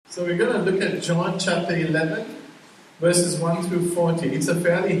So we're going to look at John chapter 11, verses 1 through 40. It's a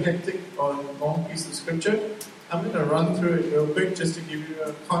fairly hectic or long piece of scripture. I'm going to run through it real quick just to give you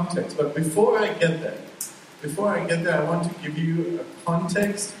a context. But before I get there, I want to give you a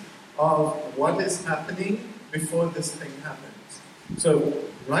context of what is happening before this thing happens. So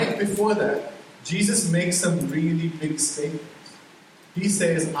right before that, Jesus makes some really big statements. He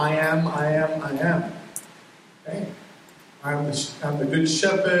says, I am. Okay? I'm the good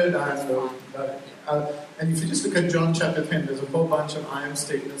shepherd. And if you just look at John chapter 10, there's a whole bunch of I am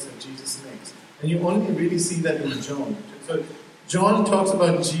statements that Jesus makes. And you only really see that in John. So John talks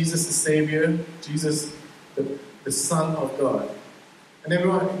about Jesus the Savior, Jesus the Son of God. And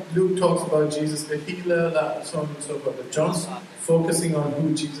Luke talks about Jesus the healer, so on and so forth. But John's focusing on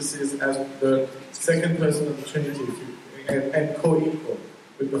who Jesus is as the second person of the Trinity and co-equal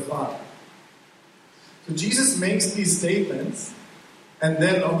with the Father. So Jesus makes these statements, and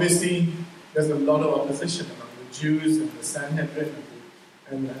then obviously there's a lot of opposition among the Jews and the Sanhedrin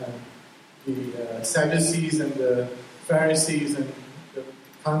and the Sadducees and the Pharisees, and they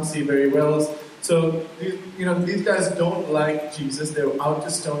can't see very well. So these guys don't like Jesus. They're out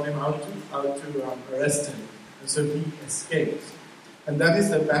to stone him, out to arrest him, and so he escapes. And that is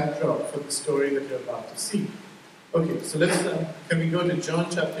the backdrop for the story that you're about to see. Okay, so can we go to John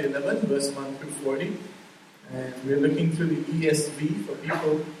chapter 11, verse 1 through 40? And we're looking through the ESV for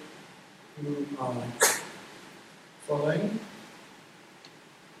people who are following.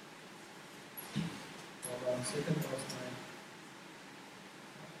 Hold on a second.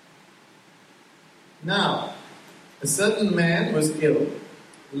 Now, a certain man was ill,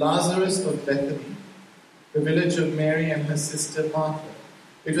 Lazarus of Bethany, the village of Mary and her sister Martha.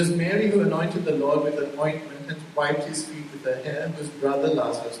 It was Mary who anointed the Lord with an ointment and wiped his feet with her hair, whose brother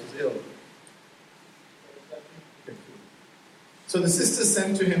Lazarus was ill. So the sister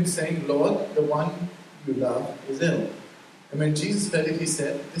sent to him, saying, Lord, the one you love is ill. And when Jesus heard it, he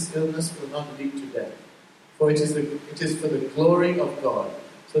said, this illness will not lead to death, for it is for the glory of God,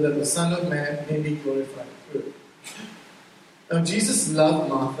 so that the Son of Man may be glorified through it. Now Jesus loved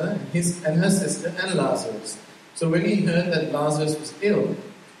Martha and her sister and Lazarus. So when he heard that Lazarus was ill,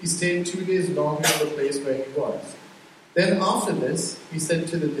 he stayed 2 days longer in the place where he was. Then after this, he said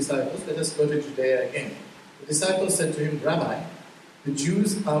to the disciples, let us go to Judea again. The disciples said to him, Rabbi, the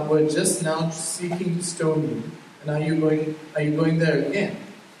Jews were just now seeking to stone you, and are you going there again?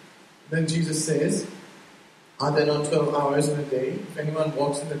 Then Jesus says, are there not 12 hours in a day? If anyone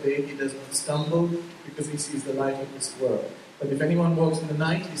walks in the day, he does not stumble because he sees the light of this world. But if anyone walks in the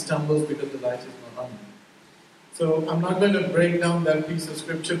night, he stumbles because the light is not on him. So I'm not going to break down that piece of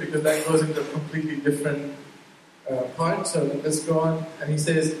scripture because that goes into a completely different part. So let's go on. And he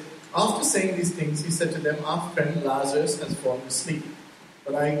says, after saying these things, he said to them, our friend Lazarus has fallen asleep,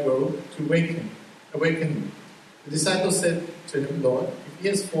 but I go to awaken him. The disciples said to him, Lord, if he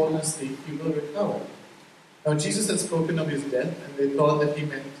has fallen asleep, he will recover. Now Jesus had spoken of his death, and they thought that he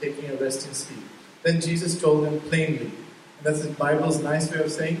meant taking a rest in sleep. Then Jesus told them plainly, and that's the Bible's nice way of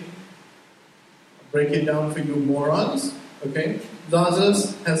saying, I'll break it down for you morons, okay?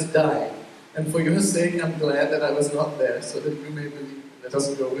 Lazarus has died, and for your sake I'm glad that I was not there, so that you may believe. Let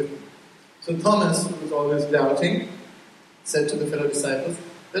us go with him. So Thomas, who was always doubting, said to the fellow disciples,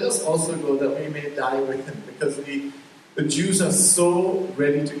 let us also go that we may die with him, because the Jews are so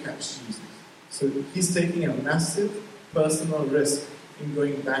ready to catch Jesus. So he's taking a massive personal risk in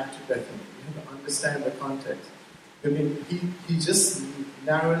going back to Bethany. You have to understand the context. I mean, he just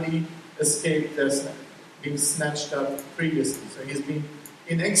narrowly escaped being snatched up previously. So he's been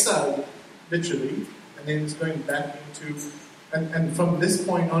in exile, literally, and then he's going back into... And from this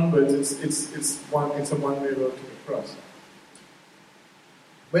point onwards, it's a one-way road to the cross.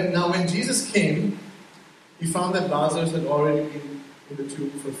 When Jesus came, he found that Lazarus had already been in the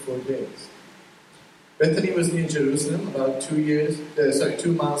tomb for 4 days. Bethany was near Jerusalem, about 2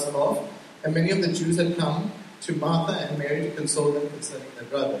 miles off, and many of the Jews had come to Martha and Mary to console them concerning their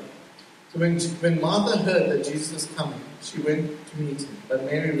brother. So when Martha heard that Jesus was coming, she went to meet him, but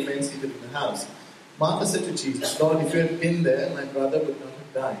Mary remained seated in the house. Martha said to Jesus, Lord, if you had been there, my brother would not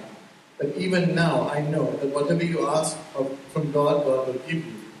have died. But even now I know that whatever you ask from God, God will give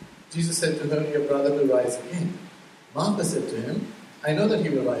you. Jesus said to her, your brother will rise again. Martha said to him, I know that he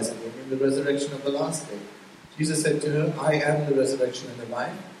will rise again in the resurrection of the last day. Jesus said to her, I am the resurrection and the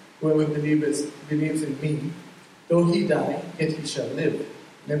life. Whoever believes in me, though he die, yet he shall live.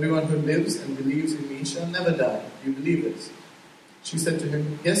 And everyone who lives and believes in me shall never die. Do you believe this? She said to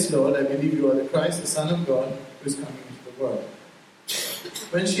him, yes, Lord, I believe you are the Christ, the Son of God, who is coming into the world.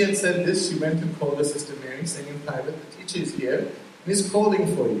 When she had said this, she went and called her sister Mary, saying in private, the teacher is here, and is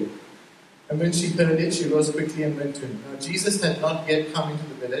calling for you." And when she heard it, she rose quickly and went to him. Now Jesus had not yet come into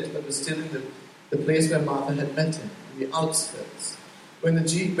the village, but was still in the place where Martha had met him, in the outskirts. When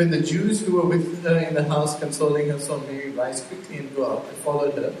the Jews who were with her in the house consoling her saw Mary rise quickly and go out, they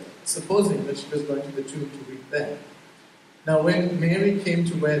followed her, supposing that she was going to the tomb to weep there. Now when Mary came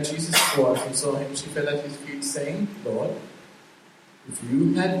to where Jesus was and saw him, she fell at his feet, saying, "Lord, if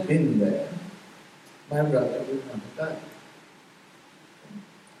you had been there, my brother would not have died."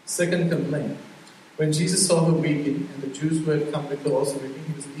 Second complaint. When Jesus saw her weeping, and the Jews who had come with her also weeping,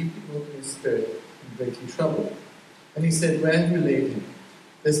 he was deeply moved in his spirit and greatly troubled. And he said, "Where have you laid him?"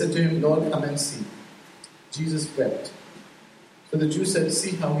 They said to him, "Lord, come and see." Jesus wept. So the Jews said,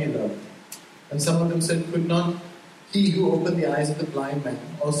 "See how he loved." And some of them said, "Could not he who opened the eyes of the blind man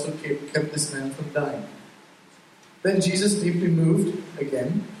also kept this man from dying?" Then Jesus, deeply moved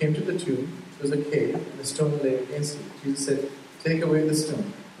again, came to the tomb. It was a cave, and a stone lay against it. Jesus said, "Take away the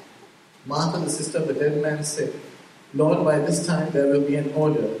stone." Martha, the sister of the dead man, said, "Lord, by this time there will be an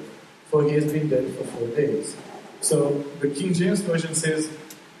order, for he has been dead for 4 days." So the King James Version says,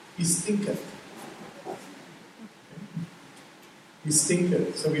 "He stinketh." He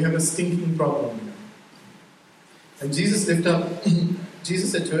stinketh. So we have a stinking problem here. And Jesus said to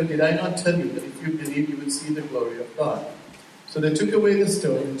her, "Did I not tell you that if you believe, you will see the glory of God?" So they took away the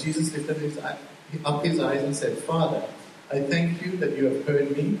stone, and Jesus lifted up his eyes and said, "Father, I thank you that you have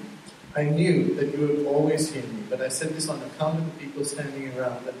heard me. I knew that you would always hear me, but I said this on account of the people standing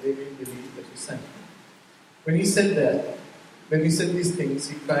around, that they may believe that you sent me." When he said these things,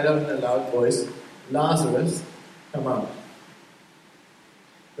 he cried out in a loud voice, "Lazarus, come out."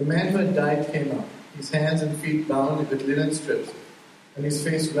 The man who had died came out, his hands and feet bound with linen strips, and his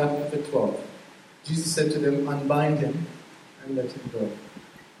face wrapped with a cloth. Jesus said to them, "Unbind him and let him go."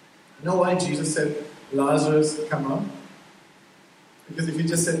 You know why Jesus said, "Lazarus, come out"? Because if he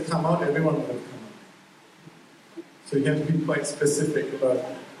just said, "Come out," everyone would have come out. So you have to be quite specific about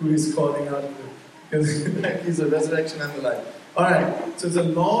who he's calling out. Because he's the resurrection and the life. Alright, so it's a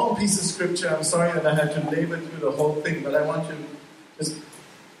long piece of scripture. I'm sorry that I had to labor through the whole thing, but I want you to just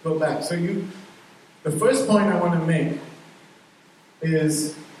go back. So the first point I want to make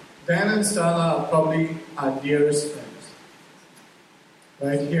is Dan and Stella are probably our dearest friends.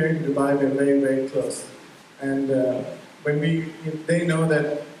 Right here in Dubai, we're very, very close. And they know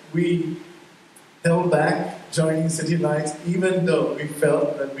that we held back joining City Lights, even though we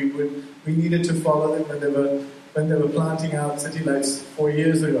felt that we needed to follow them when they were planting out City Lights 4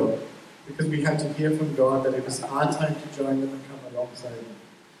 years ago, because we had to hear from God that it was our time to join them and come alongside them.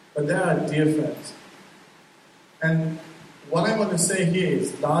 But they are dear friends. And what I want to say here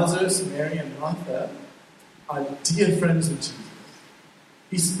is Lazarus, Mary, and Martha are dear friends of Jesus.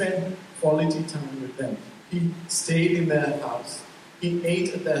 He spent quality time with them. He stayed in their house. He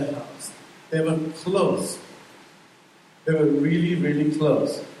ate at their house. They were close. They were really, really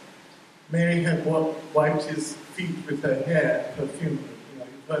close. Mary had wiped his feet with her hair at her funeral.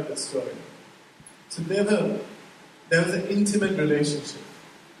 You've heard the story. So there was an intimate relationship.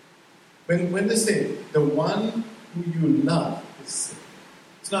 When they say, the one who you love is sick,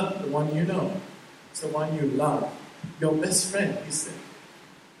 it's not the one you know. It's the one you love. Your best friend is sick.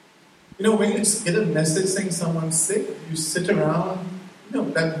 When you get a message saying someone's sick, you sit around,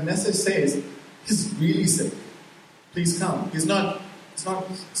 that message says, he's really sick. Please come. He's not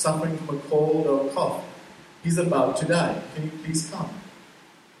suffering from a cold or a cough. He's about to die. Can you please come?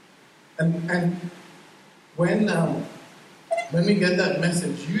 And when we get that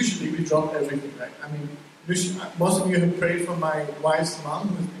message, usually we drop everything, right? I mean, most of you have prayed for my wife's mom,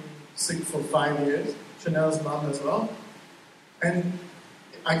 who's been sick for 5 years, Chanel's mom as well. And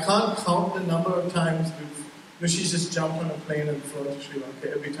I can't count the number of times she's just jumped on a plane and flown to Sri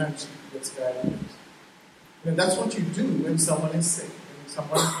Lanka every time she gets diagnosed. That's what you do when someone is sick. When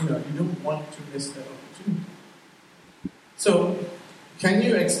someone, you don't want to miss that opportunity. So, can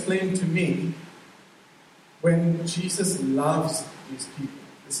you explain to me when Jesus loves these people?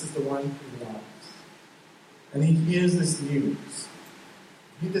 This is the one who loves. And he hears this news.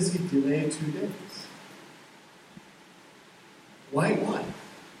 Why does he delay 2 days? Why?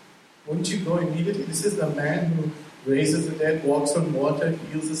 Wouldn't you go immediately? This is the man who raises the dead, walks on water,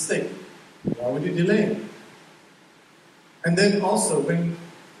 heals the sick. Why would you delay? And then also, when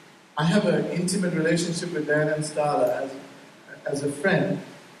I have an intimate relationship with Dan and Starla as a friend,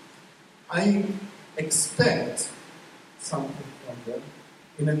 I expect something from them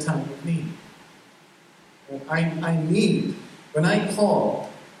in a time of need. I need, when I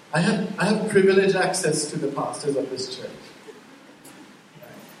call, I have privileged access to the pastors of this church.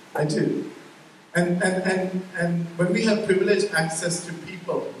 I do. And when we have privileged access to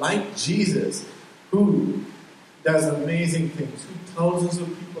people like Jesus, who does amazing things, who thousands of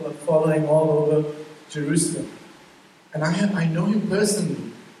people are following all over Jerusalem, and I know him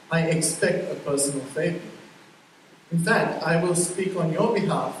personally, I expect a personal favor. In fact, I will speak on your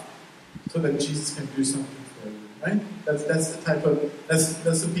behalf so that Jesus can do something for you, right? That's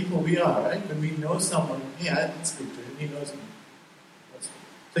the people we are, right? When we know someone, hey, I can speak to him, he knows me.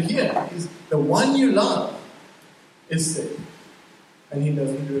 So here, the one you love is sick, and he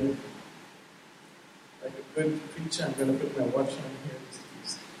doesn't do anything. Like a good preacher, I'm going to put my watch on here.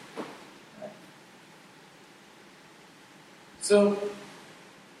 Right. So,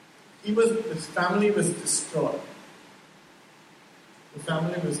 his family was destroyed. The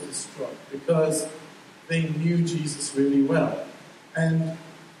family was destroyed because they knew Jesus really well. And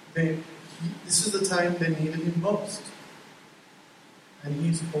this is the time they needed him most. And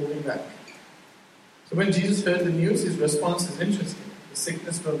he's holding back. So when Jesus heard the news, his response is interesting. The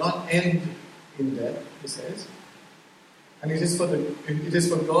sickness will not end in death, he says. And it is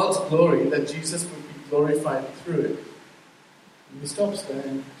for God's glory that Jesus will be glorified through it. And he stops there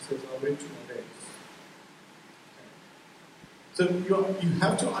and says, I'll wait 2 more days. So you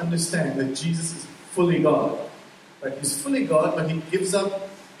have to understand that Jesus is fully God. Right? He's fully God, but he gives up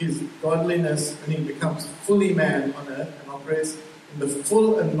his godliness and he becomes fully man on earth and operates in the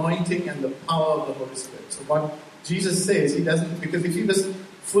full anointing and the power of the Holy Spirit. So what Jesus says, he doesn't, because if he was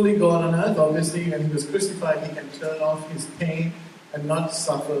fully God on earth, obviously when he was crucified, he can turn off his pain and not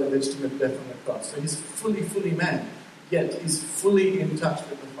suffer a legitimate death on the cross. So he's fully man, yet he's fully in touch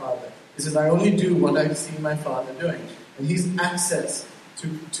with the Father. He says, I only do what I see my Father doing. And his access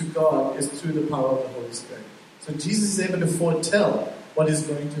to God is through the power of the Holy Spirit. So Jesus is able to foretell what is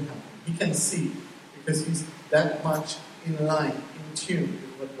going to happen. He can see because he's that much in line, in tune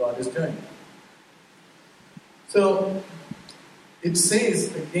with what God is doing. So it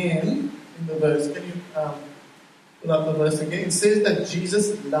says again in the verse, can you pull up the verse again? It says that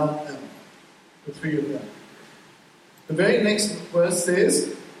Jesus loved them, the 3 of them. The very next verse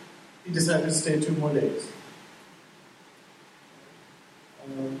says he decided to stay 2 more days.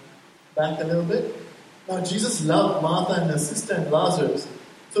 Back a little bit. Now Jesus loved Martha and her sister and Lazarus.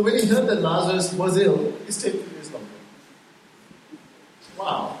 So when he heard that Lazarus was ill, he stayed 3 days longer.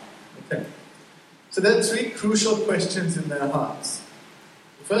 Wow. Okay. So there are 3 crucial questions in their hearts.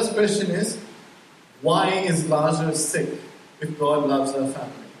 The first question is, why is Lazarus sick if God loves our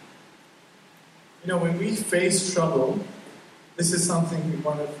family? You know, when we face trouble, this is something we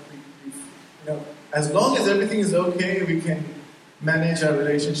want to, as long as everything is okay, we can manage our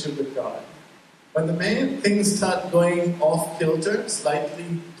relationship with God. But the minute things start going off kilter,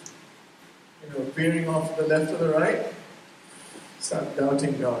 slightly, veering off to the left or the right, start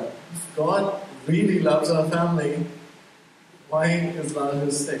doubting God. If God really loves our family, why is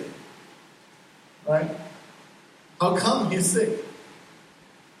Lazarus sick? Right? How come he's sick?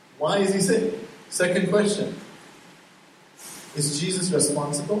 Why is he sick? Second question. Is Jesus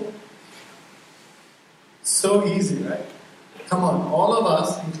responsible? So easy, right? Come on, all of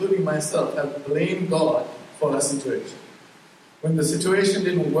us, including myself, have blamed God for our situation. When the situation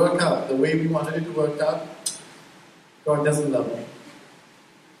didn't work out the way we wanted it to work out, God doesn't love me.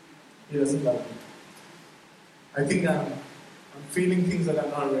 He doesn't love me. I think I'm feeling things that are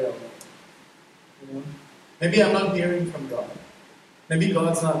not real. Maybe I'm not hearing from God. Maybe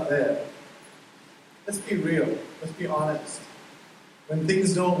God's not there. Let's be real. Let's be honest. When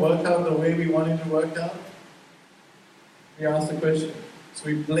things don't work out the way we want it to work out, we ask the question. So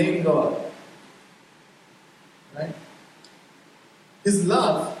we blame God. Right? His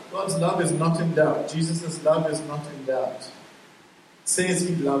love, God's love is not in doubt. Jesus' love is not in doubt. It says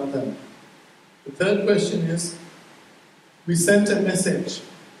he loved them. The third question is, we sent a message.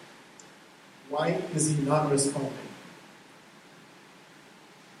 Why is he not responding?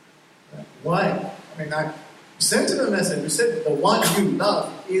 Why? I sent him a message. We said, the one you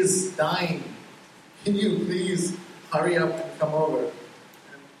love is dying. Can you please hurry up and come over? And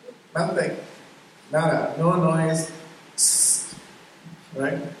nothing. Nada. No noise.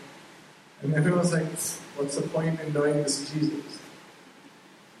 Right? And everyone's like, what's the point in knowing this Jesus?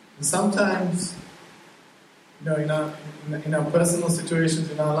 And sometimes, in our personal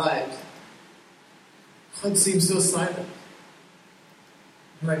situations in our lives, God seems so silent.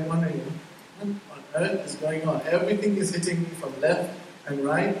 I'm like wondering, what on earth is going on? Everything is hitting me from left and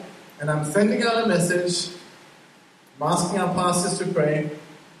right, and I'm sending out a message, I'm asking our pastors to pray,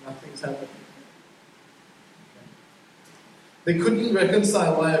 nothing's happening. They couldn't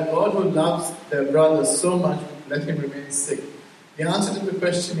reconcile why a God who loves their brother so much would let him remain sick. The answer to the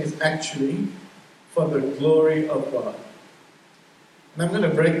question is actually, for the glory of God. And I'm going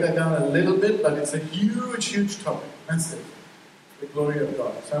to break that down a little bit, but it's a huge, huge topic. Massive. The glory of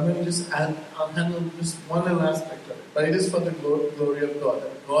God. So I'm going to I'll handle just one little aspect of it. But it is for the glory of God,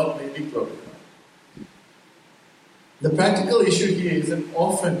 that God may be glorified. The practical issue here is that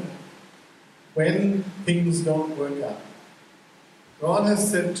often, when things don't work out, God has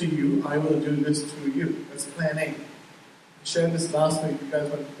said to you, I will do this through you. That's plan A. I shared this last week, you guys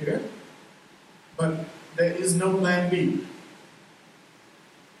weren't here. But there is no plan B.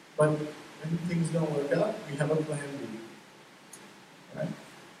 But when things don't work out, we have a plan B. Right?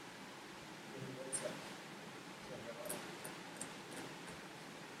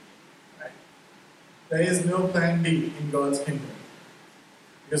 Right. There is no plan B in God's kingdom.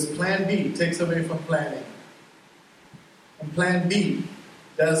 Because plan B takes away from plan A. And plan B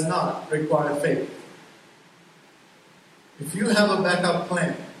does not require faith. If you have a backup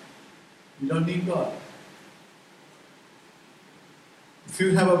plan, you don't need God. If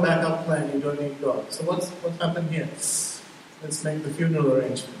you have a backup plan, you don't need God. So what's happened here? Let's make the funeral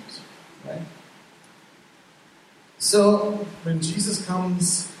arrangements. Right? So when Jesus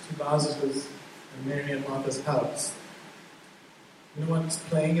comes to Lazarus and Mary and Martha's house, you know what's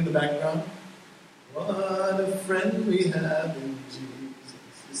playing in the background? What a friend we have in Jesus.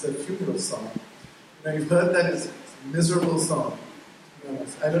 It's a funeral song. You know, you've heard that it's a miserable song.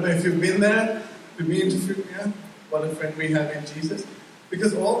 I don't know if you've been there to be into funeral. What a friend we have in Jesus.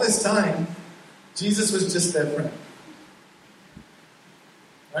 Because all this time, Jesus was just their friend.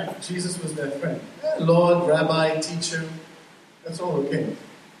 Right? Jesus was their friend. Yeah, Lord, Rabbi, teacher, that's all okay.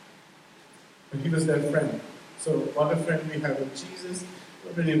 But he was their friend. So what a friend we have in Jesus.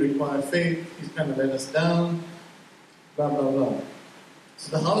 Don't really require faith. He's kind of let us down. Blah, blah, blah.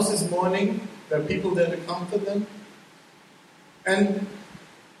 So the house is mourning. There are people there to comfort them. And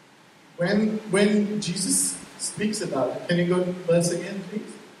when Jesus speaks about it, can you go to the verse again,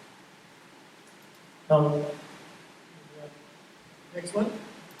 please? Next one.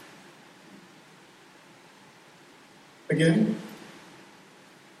 Again.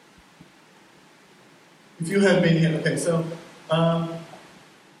 If you have been here. Okay, so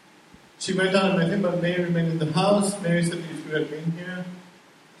she went out and met him, but Mary remained in the house. Mary said, if you had been here,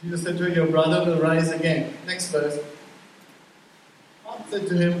 Jesus said to her, your brother will rise again. Next verse. God said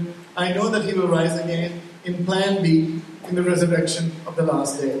to him, I know that he will rise again in plan B, in the resurrection of the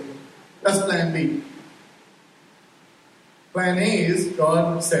last day. That's plan B. Plan A is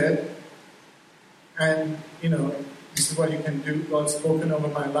God said, and this is what you can do. God's spoken over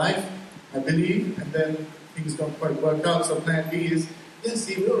my life. I believe, and then things don't quite work out. So plan B is, yes,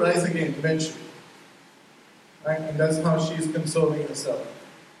 he will rise again eventually. Right? And that's how she's consoling herself.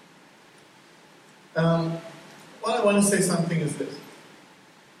 What I want to say something is this.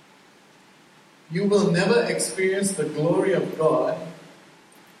 You will never experience the glory of God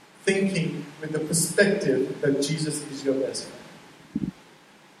thinking with the perspective that Jesus is your best friend.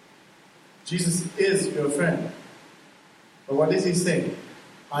 Jesus is your friend. But what is he saying?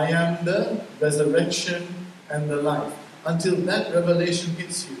 I am the resurrection and the life. Until that revelation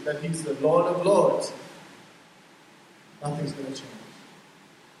hits you, that he's the Lord of Lords, nothing's going to change.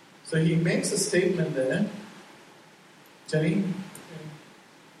 So he makes a statement there. Jenny?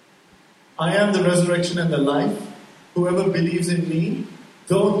 I am the resurrection and the life. Whoever believes in me,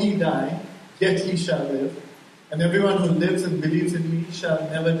 though he die, yet he shall live. And everyone who lives and believes in me shall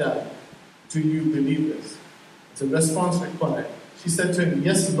never die. Do you believe this? It's a response required. She said to him,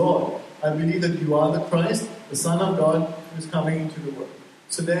 yes, Lord, I believe that you are the Christ, the Son of God, who is coming into the world.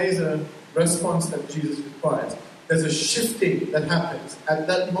 So there is a response that Jesus requires. There's a shifting that happens at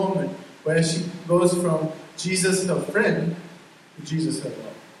that moment where she goes from Jesus, her friend, to Jesus, her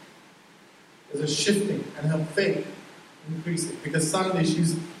Lord. There's a shifting, and her faith increases. Because suddenly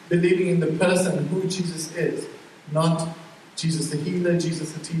she's believing in the person who Jesus is, not Jesus the healer,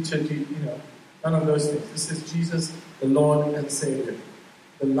 Jesus the teacher, none of those things. This is Jesus, the Lord and Savior,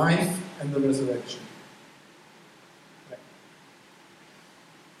 the life and the resurrection. Right.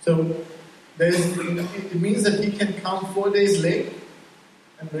 So it means that he can come 4 days late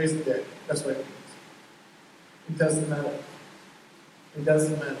and raise the dead. That's what it means. It doesn't matter. It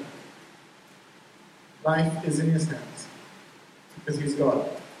doesn't matter. Life is in his hands because he's God.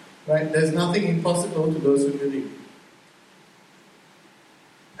 Right? There's nothing impossible to those who believe.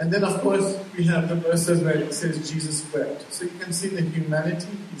 And then, of course, we have the verses where it says Jesus wept. So you can see the humanity,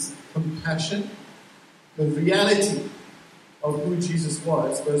 his compassion, the reality of who Jesus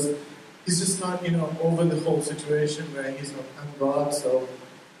was he's just not, over the whole situation where he's not, I'm God, so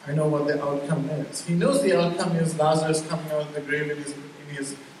I know what the outcome is. He knows the outcome is Lazarus coming out of the grave in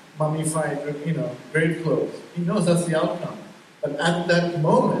his mummified, grave clothes. He knows that's the outcome. But at that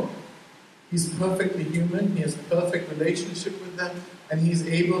moment, he's perfectly human, he has a perfect relationship with them, and he's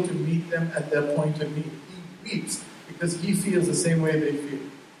able to meet them at their point of need. He weeps because he feels the same way they feel.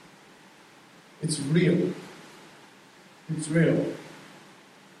 It's real. It's real.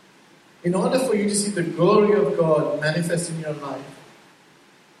 In order for you to see the glory of God manifest in your life,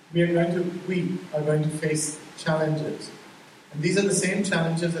 we are going to face challenges. And these are the same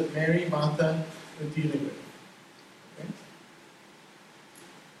challenges that Mary, Martha were dealing with. Okay?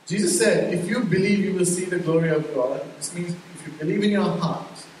 Jesus said, if you believe you will see the glory of God, this means if you believe in your heart,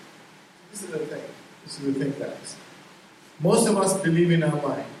 this is the thing, guys. Most of us believe in our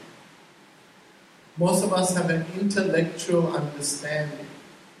mind. Most of us have an intellectual understanding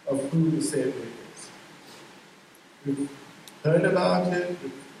of who the Savior is. We've heard about it,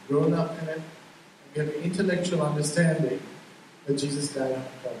 we've grown up in it, and we have an intellectual understanding that Jesus died on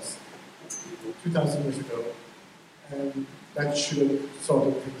the cross 2,000 years ago. And that should have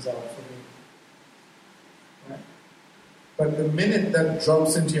sorted things out for me. Right? But the minute that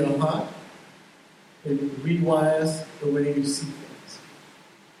drops into your heart, it rewires the way you see things.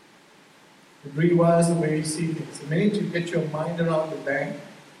 It rewires the way you see things. The minute you get your mind around the bank.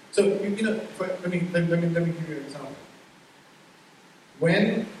 So, let me give you an example.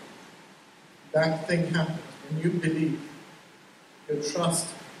 When that thing happens, when you believe, your trust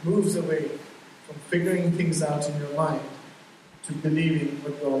moves away from figuring things out in your mind to believing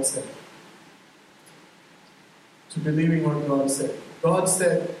what God said. To believing what God said. God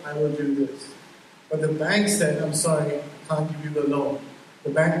said, I will do this. But the bank said, I'm sorry, I can't give you the loan.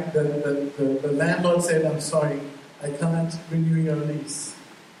 The landlord said, I'm sorry, I can't renew your lease.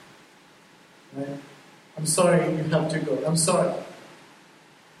 Right? I'm sorry, you have to go. I'm sorry.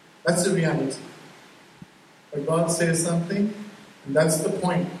 That's the reality. But God says something, and that's the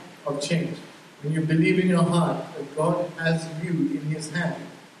point of change. When you believe in your heart that God has you in His hand,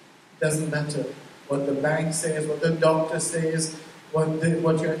 it doesn't matter what the bank says, what the doctor says,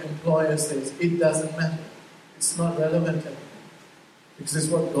 what your employer says. It doesn't matter. It's not relevant anymore. Because it's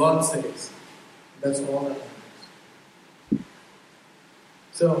what God says. That's all that matters.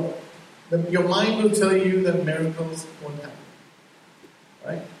 So, your mind will tell you that miracles won't happen.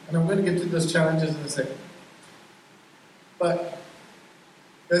 Right? And I'm going to get to those challenges in a second. But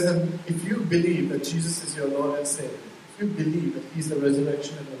if you believe that Jesus is your Lord and Savior, if you believe that He's the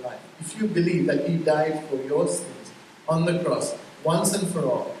resurrection and the life, if you believe that He died for your sins on the cross once and for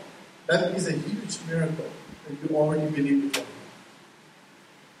all, that is a huge miracle that you already believe in.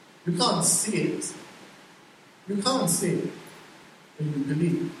 You can't see it. You can't see it, but you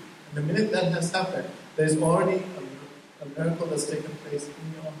believe. And the minute that has happened, there's already a miracle that's taken place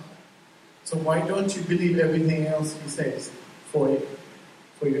in your heart. So why don't you believe everything else He says for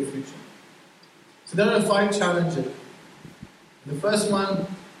your future? So there are 5 challenges. The first one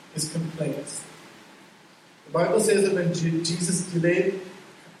is complaints. The Bible says that when Jesus delayed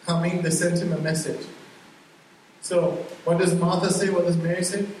coming, they sent Him a message. So what does Martha say? What does Mary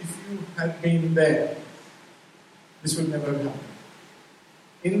say? If you had been there, this would never happen.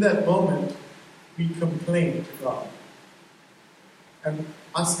 In that moment, we complain to God. And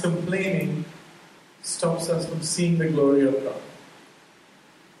us complaining stops us from seeing the glory of God.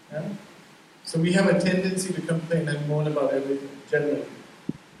 Yeah? So we have a tendency to complain and moan about everything, generally.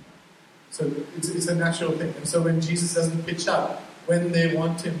 So it's a natural thing. And so when Jesus doesn't pitch up, when they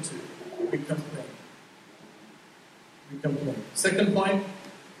want Him to, we complain. We complain. Second point,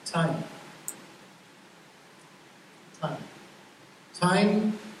 time.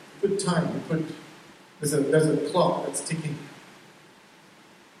 Time. Put time. There's a clock that's ticking.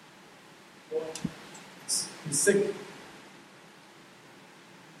 He's sick.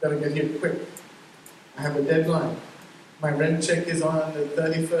 Gotta get here quick. I have a deadline. My rent check is on the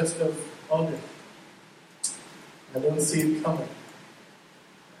 31st of August. I don't see it coming.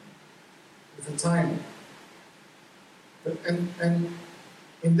 It's a time. And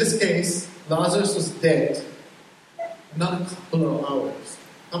in this case, Lazarus was dead. Not a couple of hours.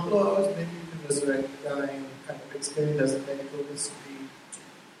 A couple of hours, maybe you can resurrect the guy and kind of explain it as a medical history,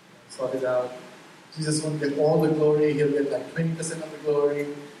 sort it out. Jesus won't get all the glory, He'll get like 20% of the glory,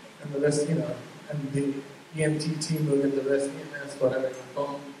 and the rest, and the EMT team will get the rest, EMS, whatever you call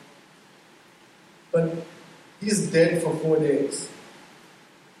them. But he's dead for 4 days.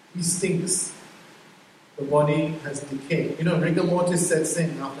 He stinks. The body has decayed. Rigor mortis sets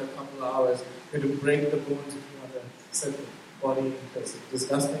in after a couple of hours. You have to break the bones if you want to set the body because it's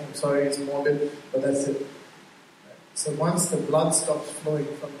disgusting. I'm sorry, it's morbid, but that's it. So once the blood stops flowing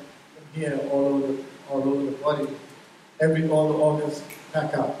from here all over the body, all the organs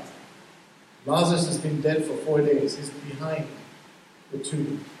pack up. Lazarus has been dead for 4 days. He's behind the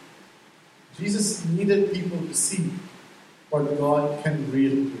tomb. Jesus needed people to see what God can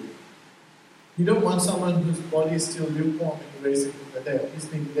really do. You don't want someone whose body is still lukewarm and you raise him from the dead. He's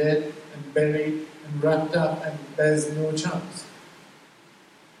been dead and buried and wrapped up and there's no chance.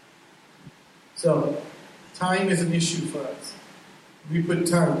 So, time is an issue for us. We put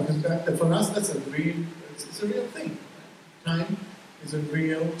time, because for us that's it's a real thing. Time is a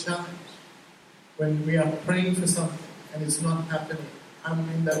real challenge. When we are praying for something and it's not happening, I'm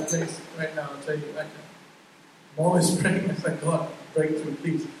in that place right now, I'll tell you right now. I'm always praying, it's like, God, breakthrough,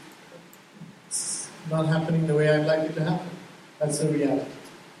 please. It's not happening the way I'd like it to happen. That's the reality.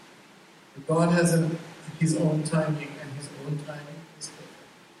 But God has His own timing, and His own timing is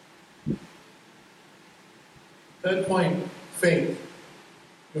perfect. Third point, faith.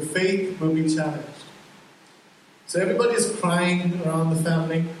 Your faith will be challenged. So everybody is crying around the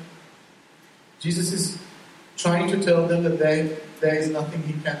family. Jesus is trying to tell them that there is nothing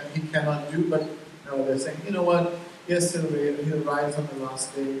he cannot do, but no, they're saying, you know what? Yes, he'll rise on the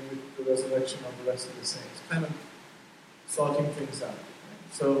last day with the resurrection of the rest of the saints. Kind of sorting things out.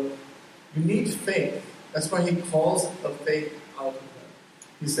 Right? So you need faith. That's why he calls the faith out of them.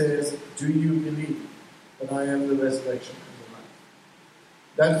 He says, do you believe that I am the resurrection and the life?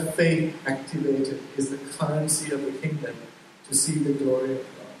 That faith activated is the currency of the kingdom to see the glory of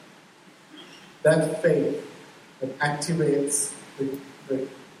God. That faith that activates the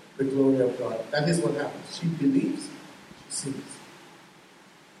glory of God. That is what happens. She believes, she sees.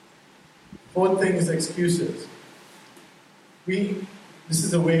 Fourth thing is excuses. This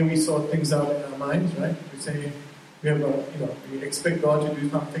is the way we sort things out in our minds, right? We say, we expect God to do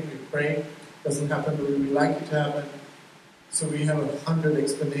something, we pray, it doesn't happen the way we like it to happen. So we have 100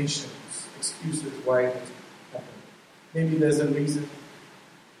 explanations, excuses why it doesn't happen. Maybe there's a reason.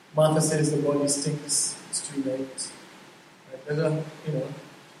 Martha says the body stinks, it's too late. Right?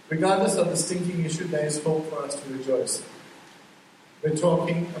 Regardless of the stinking issue, there is hope for us to rejoice. We're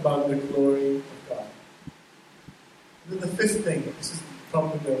talking about the glory of God. And then the fifth thing, this is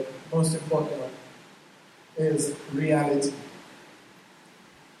probably the most important one, is reality.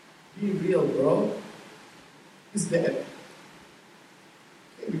 Be real, bro. He's dead.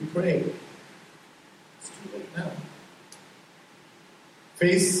 Okay, we pray. It's too late now.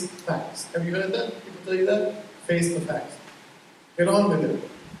 Face facts. Have you heard that? People tell you that? Face the facts. Get on with it.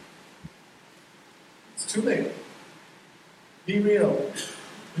 It's too late. Be real.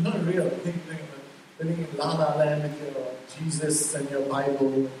 You're not real. Think living in La La Land with your Jesus and your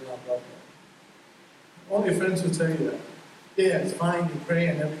Bible and blah, blah, blah. All your friends will tell you that. Yeah, it's fine, you pray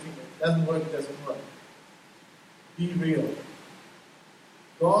and everything. It doesn't work. Be real.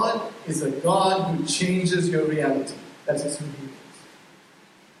 God is a God who changes your reality. That is who He is.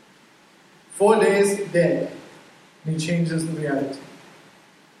 4 days dead, and He changes the reality.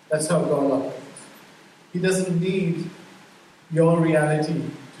 That's how God operates. He doesn't need your reality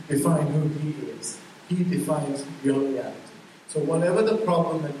to define who He is. He defines your reality. So whatever the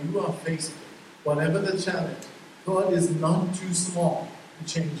problem that you are facing, whatever the challenge, God is not too small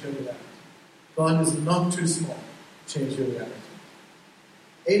to change your reality. God is not too small to change your reality.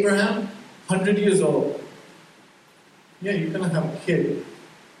 Abraham, 100 years old. Yeah, you're going to have a kid.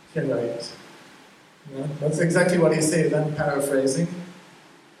 Yeah, right. That's exactly what he said. I'm paraphrasing.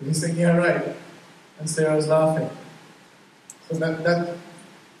 And he's saying, yeah, right. And Sarah's laughing. So that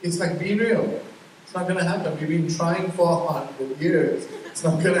it's like, be real. It's not going to happen. We've been trying for 100 years. It's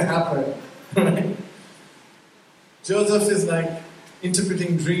not going to happen. Right? Joseph is like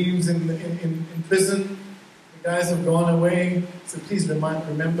interpreting dreams in prison. The guys have gone away. So please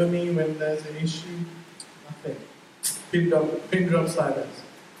remember me when there's an issue. Nothing. Pin drop silence.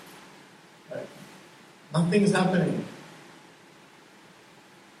 Right? Nothing's happening.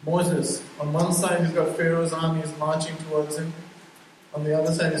 Moses, on one side he's got Pharaoh's armies marching towards him. On the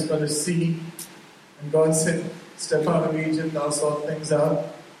other side he's got a sea. And God said, step out of Egypt, I'll sort things out.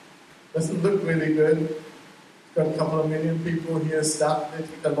 Doesn't look really good. He's got a couple of million people here stuck. They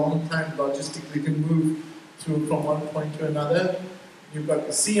take a long time logistically to move through from one point to another. You've got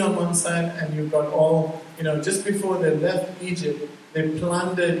the sea on one side and you've got all, just before they left Egypt, they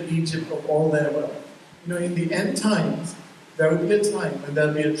plundered Egypt of all their wealth. In the end times, there will be a time when there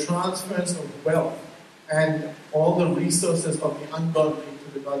will be a transference of wealth and all the resources of the ungodly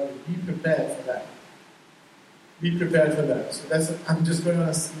to the godly. Be prepared for that. Be prepared for that. So I'm just going on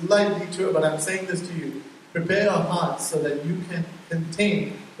a slight detour, but I'm saying this to you. Prepare your hearts so that you can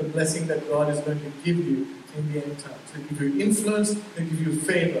contain the blessing that God is going to give you in the end times. He'll give you influence, He'll give you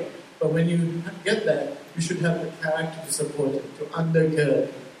favor. But when you get that, you should have the character to support it, to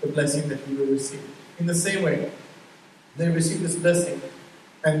undergird the blessing that you will receive. In the same way, they received this blessing,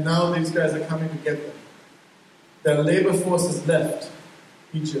 and now these guys are coming to get them. Their labor force has left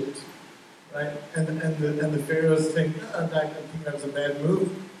Egypt, right? And the pharaohs think, I think that was a bad move.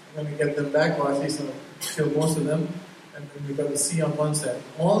 I'm going to get them back, or at least kill most of them. And then we've got the sea on one side.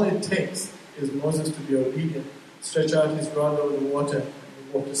 All it takes is Moses to be obedient, stretch out his rod over the water,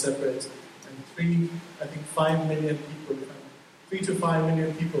 and the water separates. And 5 million people, 3 to 5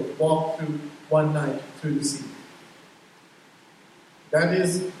 million people walk through one night through the sea. That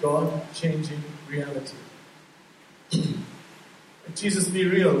is God-changing reality. Jesus, be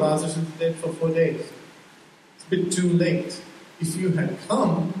real. Lazarus was dead for 4 days. It's a bit too late. If you had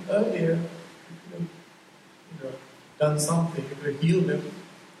come earlier, you could have done something. You could have healed him.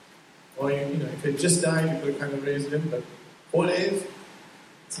 Or, if he had just died, you could have kind of raised him. But 4 days,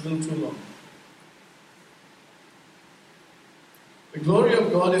 it's a little too long. The glory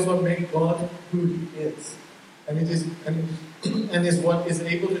of God is what made God who He is. And it is what is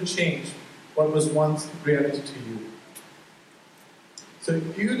able to change what was once reality to you. So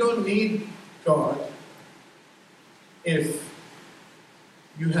you don't need God if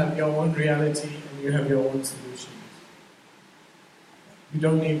you have your own reality and you have your own solutions. You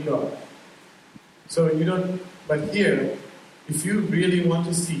don't need God. But here, if you really want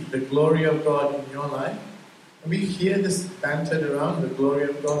to see the glory of God in your life, and we hear this bantered around, the glory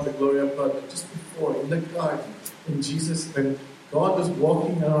of God, but just before, in the garden, when God was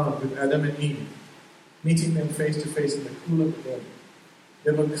walking around with Adam and Eve, meeting them face to face in the cool of the day,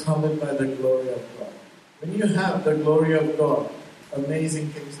 they were covered by the glory of God. When you have the glory of God, amazing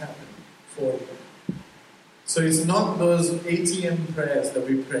things happen for you. So it's not those ATM prayers that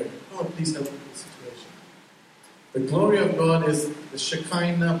we pray. Oh, please help me in this situation. The glory of God is the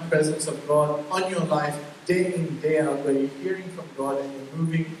Shekinah presence of God on your life, day in, day out, where you're hearing from God and you're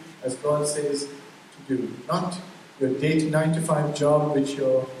moving as God says to do. Not your 9 to 5 job,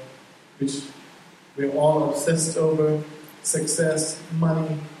 which we're all obsessed over, success,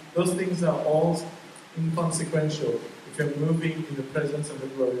 money. Those things are all inconsequential if you're moving in the presence of the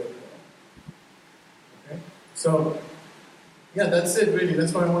glory of God. Okay? So, that's it really.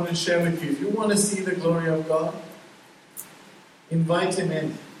 That's what I wanted to share with you. If you want to see the glory of God, invite Him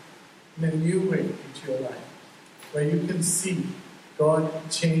in a new way into your life, where you can see God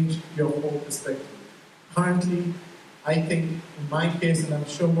change your whole perspective. Currently, I think in my case, and I'm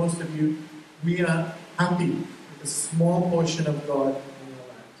sure most of you, we are happy with a small portion of God in our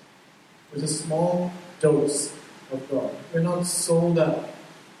life, with a small dose of God. We're not sold out.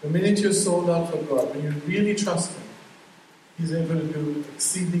 The minute you're sold out for God, when you really trust Him, He's able to do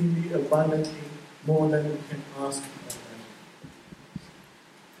exceedingly abundantly more than you can ask for.